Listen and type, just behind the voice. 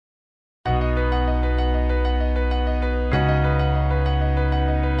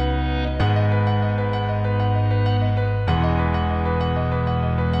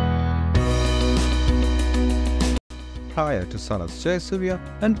Prior to Sanath Jayasurya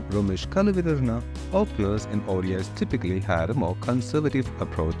and Kaluvitharana, openers in ODIs typically had a more conservative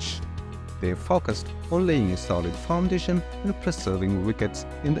approach. They focused on laying a solid foundation and preserving wickets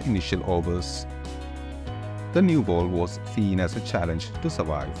in the initial overs. The new ball was seen as a challenge to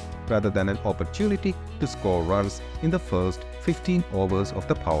survive, rather than an opportunity to score runs in the first 15 overs of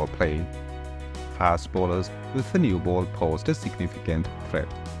the power play. Fast bowlers with the new ball posed a significant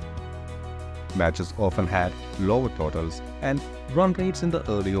threat. Matches often had lower totals and run rates in the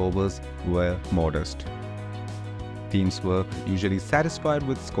early overs were modest. Teams were usually satisfied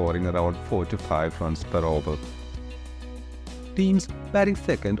with scoring around 4 to 5 runs per over. Teams batting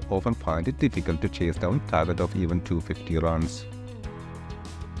second often find it difficult to chase down a target of even 250 runs.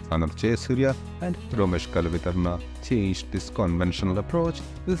 Sanath Jayasurya and Kaluvitharana changed this conventional approach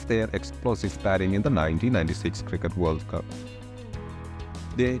with their explosive batting in the 1996 Cricket World Cup.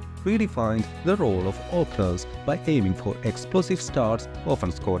 They redefined the role of openers by aiming for explosive starts, often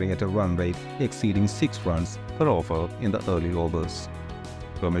scoring at a run rate exceeding 6 runs per over in the early overs.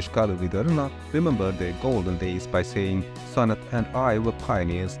 Kaluvitharana remembered their golden days by saying, "Sanath and I were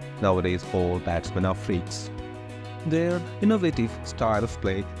pioneers, nowadays all batsmen are freaks." Their innovative style of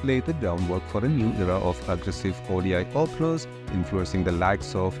play laid the groundwork for a new era of aggressive ODI openers, influencing the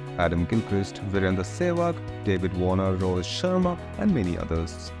likes of Adam Gilchrist, Virendra Sehwag, David Warner, Rohit Sharma and many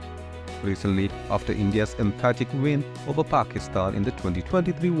others. Recently, after India's emphatic win over Pakistan in the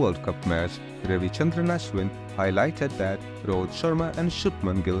 2023 World Cup match, Ravichandran Ashwin highlighted that Rohit Sharma and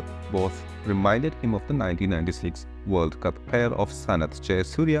Shubman Gill both reminded him of the 1996 World Cup pair of Sanath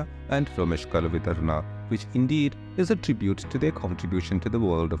Jayasurya and Kaluvitharana, which indeed is a tribute to their contribution to the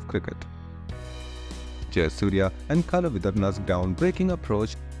world of cricket. Jayasuriya and Kaluvitharana's groundbreaking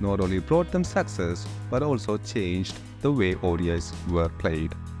approach not only brought them success but also changed the way ODIs were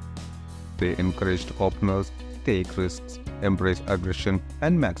played. They encouraged openers to take risks, embrace aggression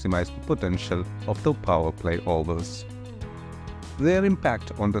and maximize the potential of the power play overs. Their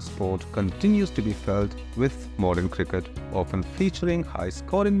impact on the sport continues to be felt with modern cricket, often featuring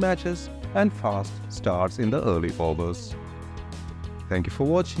high-scoring matches and fast starts in the early overs. Thank you for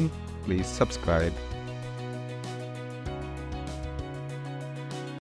watching. Please subscribe.